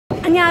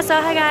And yeah,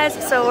 so hi guys.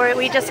 So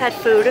we just had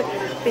food.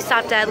 We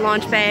stopped at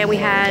Launch Bay and we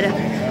had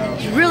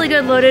really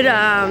good loaded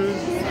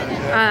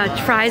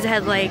fries that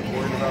had like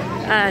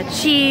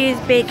cheese,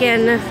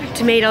 bacon,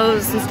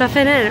 tomatoes and stuff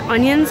in it, and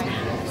onions.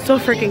 So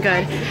freaking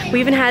good. We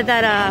even had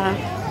that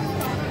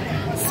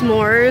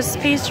s'mores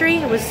pastry.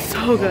 It was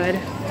so good.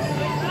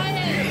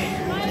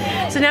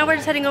 So now we're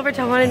just heading over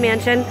to Haunted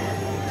Mansion,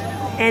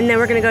 and then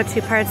we're gonna go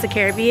to Pirates of the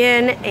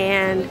Caribbean,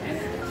 and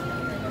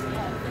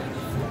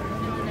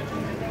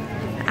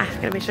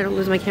gotta make sure to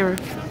lose my camera.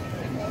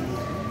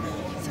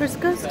 So it's a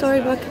good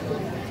storybook.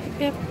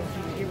 Yep.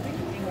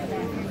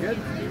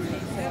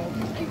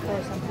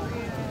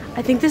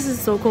 I think this is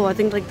so cool. I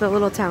think like the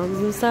little towns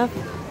and stuff.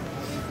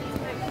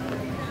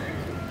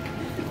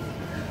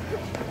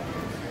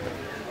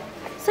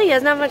 So yeah,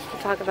 there's not much to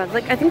talk about.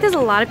 Like I think there's a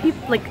lot of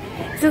people, like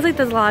it seems like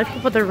there's a lot of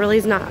people, but there really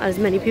is not as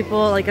many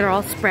people. Like they're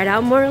all spread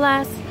out more or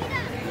less.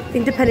 I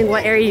think depending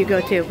what area you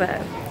go to, but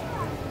I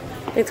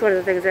think it's one of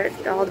the things that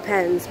it all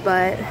depends,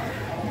 but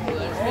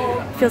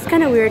it feels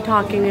kind of weird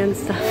talking and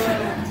stuff.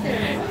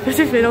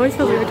 It always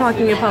feels weird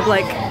talking in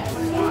public.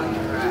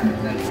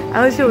 I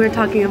always feel weird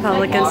talking in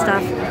public and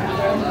stuff.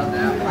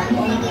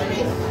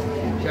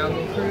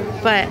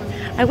 But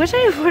I wish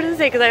I wouldn't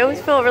say, because I always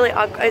feel really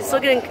awkward. I'm still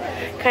getting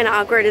kind of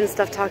awkward and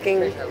stuff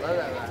talking.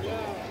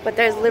 But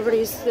there's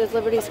Liberty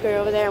Square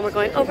over there, and we're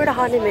going over to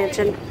Haunted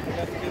Mansion.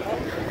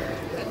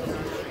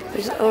 We're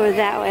just over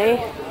that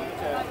way.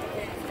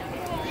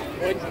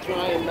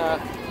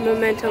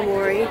 Memento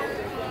Mori.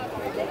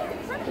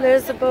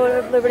 There's the boat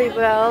of Liberty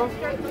Bell.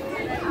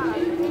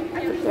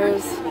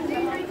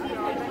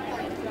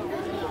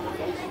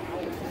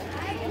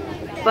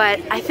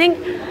 But I think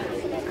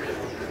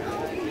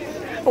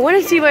I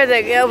want to see where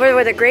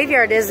the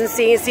graveyard is and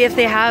see if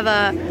they have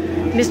a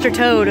Mr.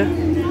 Toad.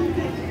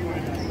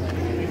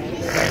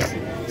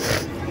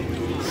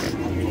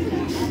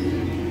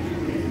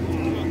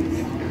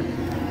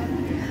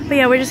 But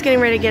yeah, we're just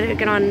getting ready to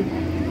get on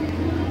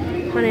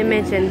Haunted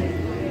Mansion.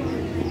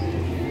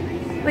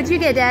 What'd you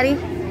get, Daddy?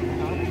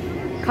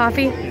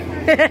 Coffee?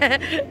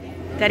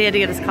 Daddy had to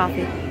get us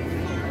coffee.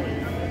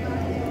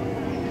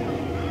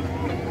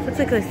 Looks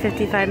like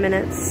 55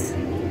 minutes.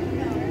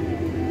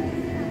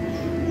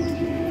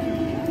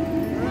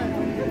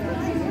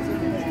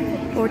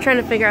 We're trying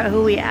to figure out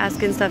who we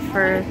ask and stuff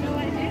for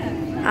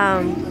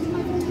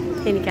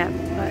handicap.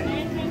 But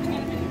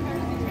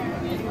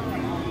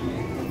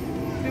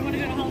we want to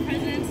go to Hall of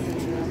Presidents?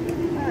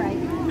 Alright.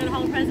 Go to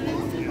Hall of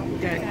Presidents?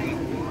 Okay.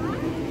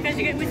 Because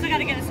we still got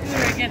to get a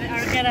scooter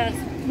or get a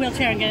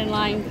wheelchair and get in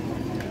line.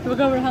 So we'll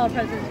go over to Hall of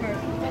Presidents first.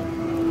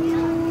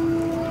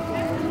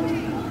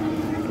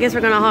 I guess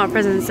we're going to Hall of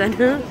Presidents then.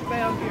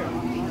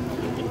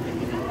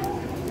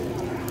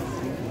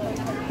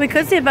 We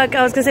could see about,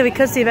 I was going to say we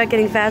could see about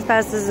getting fast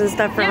passes and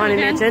stuff for Haunted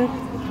Mansion.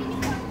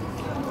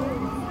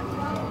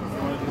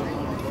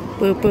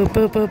 Boop, boop,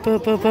 boop, boop, boop,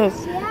 boop, boop.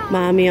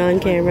 Mommy on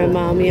camera,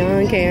 mommy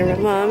on camera,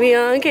 mommy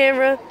on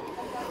camera.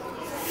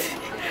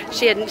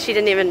 She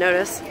didn't even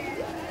notice.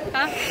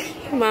 Huh?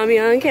 Mommy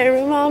on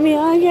camera, mommy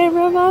on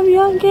camera, mommy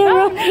on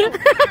camera.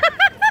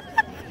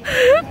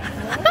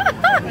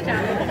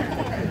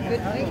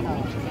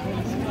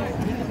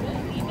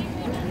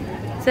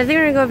 So I think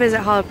we're gonna go visit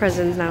Hall of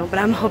Presidents now, but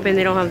I'm hoping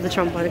they don't have the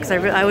Trump one, because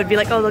I would be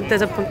like, oh look,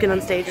 there's a pumpkin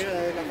on stage.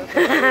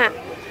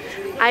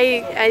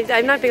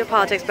 I'm not big at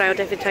politics, but I would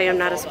definitely tell you I'm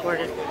not a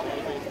supporter.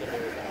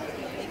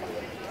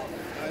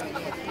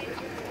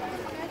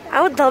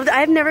 I would love to.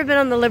 I've never been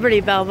on the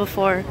Liberty Bell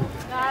before.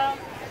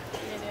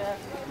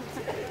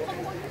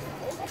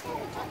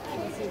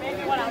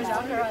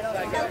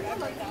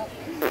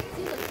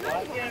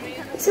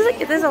 It seems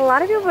like there's a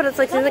lot of people, but it's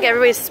like seems like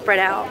everybody's spread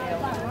out.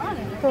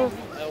 Cool.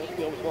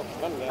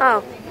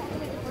 Oh.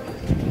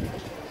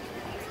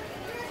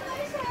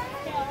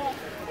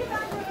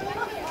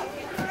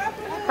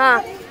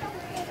 Huh.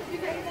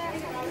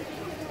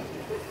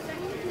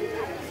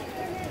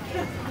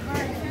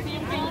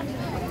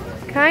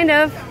 Kind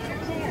of.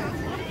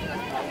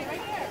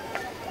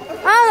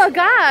 Oh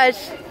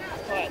gosh.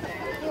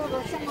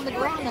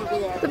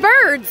 The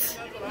birds.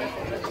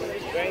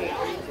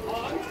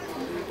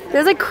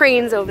 There's like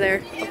cranes over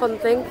there up on the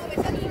thing.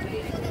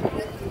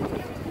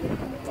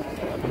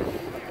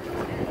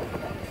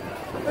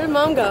 Where'd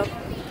Mom go?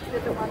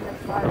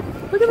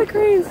 Look at the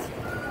cranes.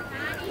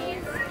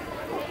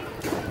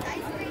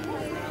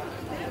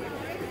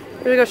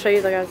 Let me go show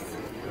you the guys.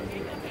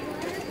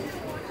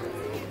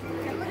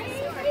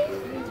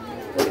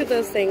 Look at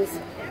those things.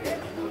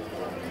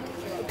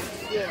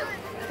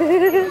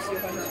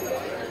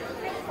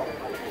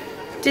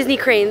 Disney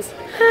cranes.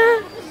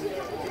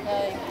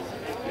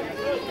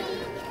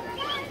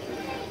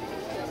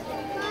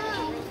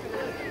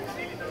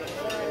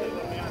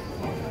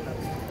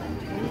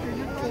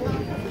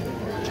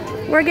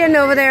 We're getting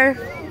over there.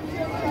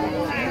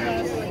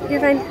 You're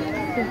fine.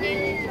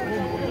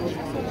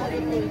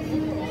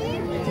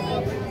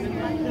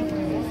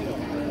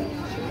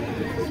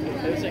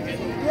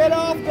 Get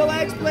off the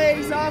ledge,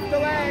 please! Off the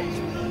ledge!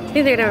 I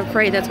think they're gonna have a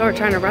parade. That's why we're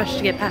trying to rush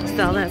to get past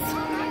all this.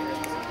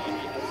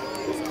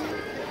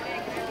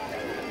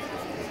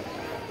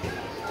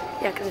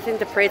 Yeah, because I think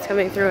the parade's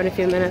coming through in a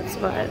few minutes,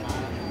 but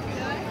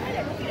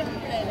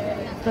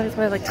there's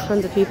probably like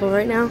tons of people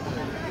right now.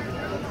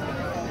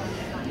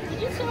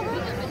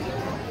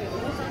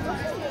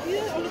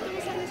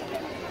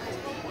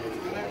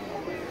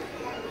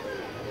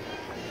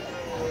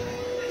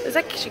 It's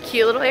actually a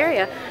cute little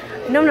area.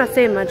 I know I'm not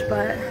saying much,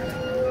 but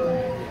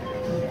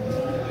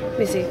let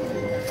me see.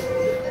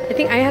 I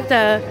think I have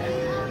to,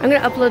 I'm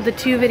gonna upload the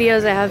 2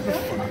 videos I have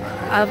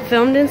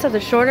filmed and stuff.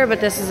 They're shorter, but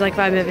this is like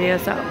 5-minute video,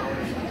 so.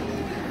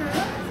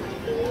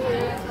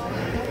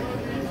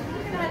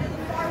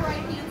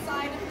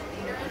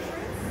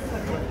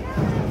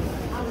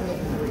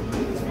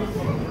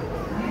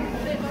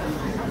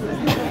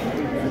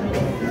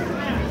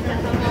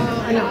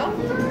 I know.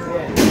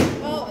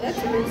 Oh, that's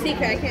a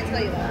secret. I can't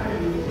tell you that.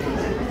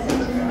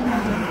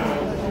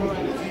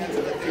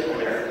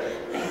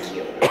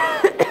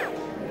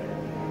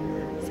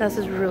 So this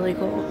is really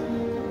cool.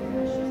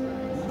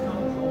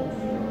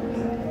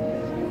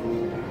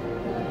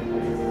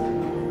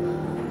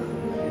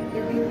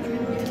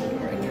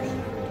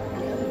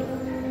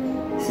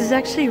 This is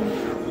actually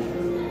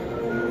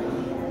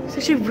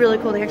really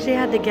cool. They actually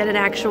had to get an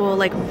actual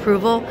like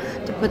approval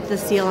to put the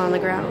seal on the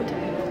ground.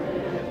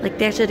 Like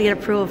they actually had to get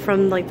approval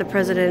from like the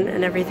president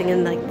and everything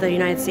in like the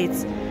United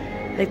States,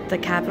 like the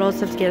Capitol and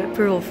stuff, to get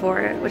approval for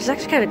it, which is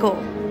actually kind of cool.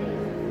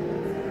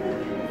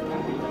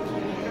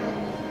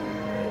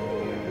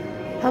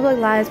 Public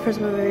lives,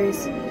 personal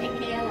memories.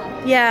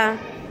 Yeah.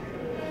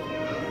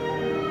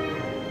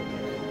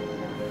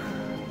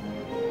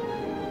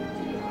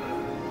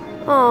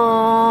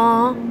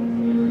 Aww.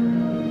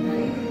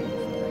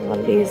 I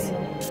love these.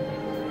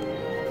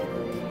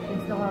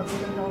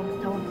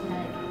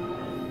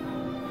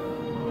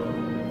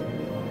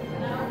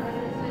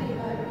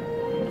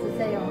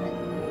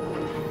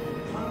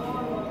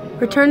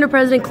 Return to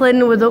President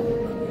Clinton with the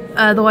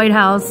White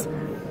House,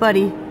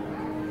 buddy.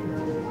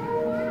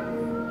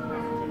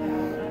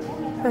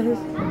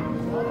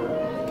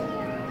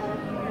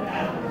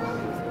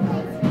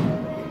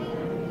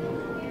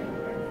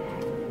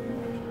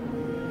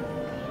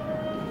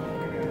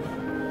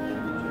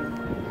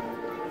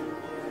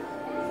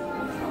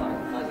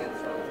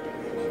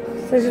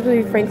 So this is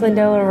really Franklin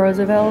Delano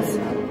Roosevelt's.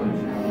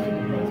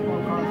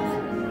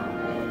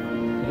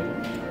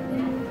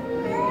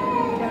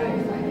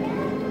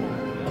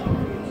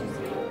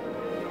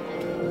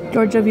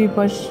 George W.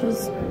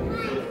 Bush's.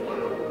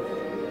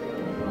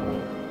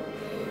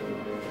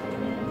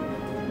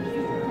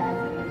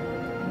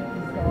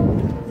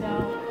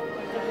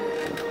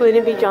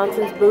 Lyndon B.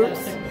 Johnson's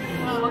boots.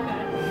 Oh, okay.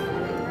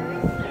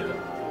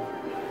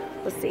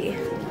 Let's see.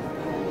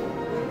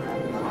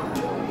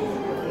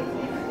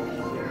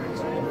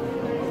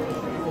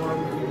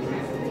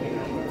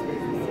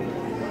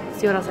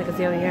 See what else I can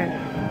see over here.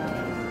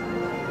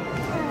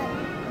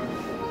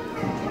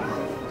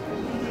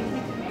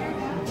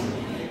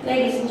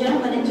 Ladies and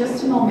gentlemen, in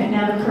just a moment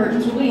now the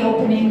curtains will be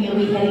opening. You'll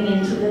be heading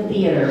into the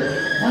theater.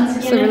 Once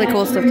again, really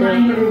cool I'd like to stuff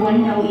remind too.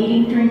 everyone, no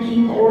eating,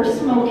 drinking, or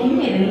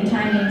smoking at any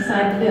time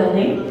inside the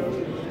building.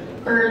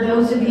 For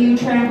those of you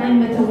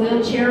traveling with a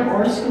wheelchair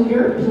or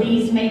scooter,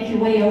 please make your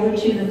way over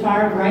to the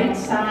far right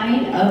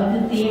side of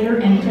the theater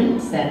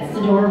entrance. That's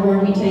the door where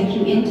we take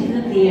you into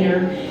the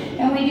theater.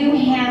 And we do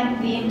have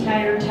the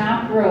entire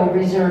top row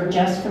reserved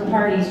just for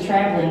parties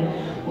traveling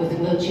with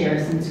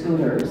wheelchairs and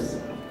scooters.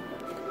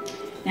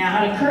 Now,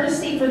 out of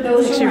courtesy for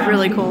those It's actually around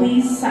really you, cool.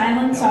 please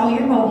silence all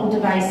your mobile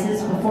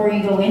devices before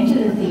you go into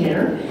the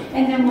theater.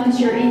 And then once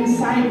you're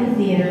inside the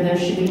theater, there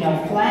should be no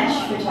flash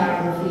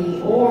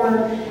photography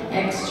or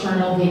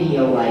external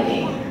video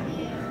lighting.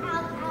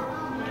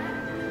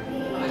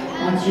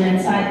 Once you're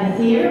inside the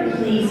theater,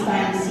 please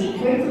find a seat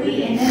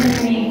quickly and then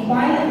remain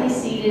quietly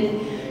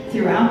seated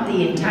throughout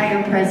the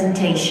entire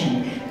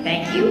presentation.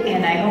 Thank you,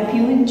 and I hope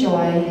you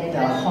enjoy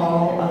the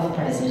Hall of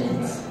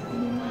Presidents.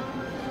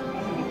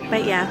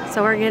 But yeah,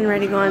 so we're getting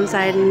ready to go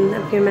inside in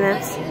a few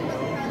minutes.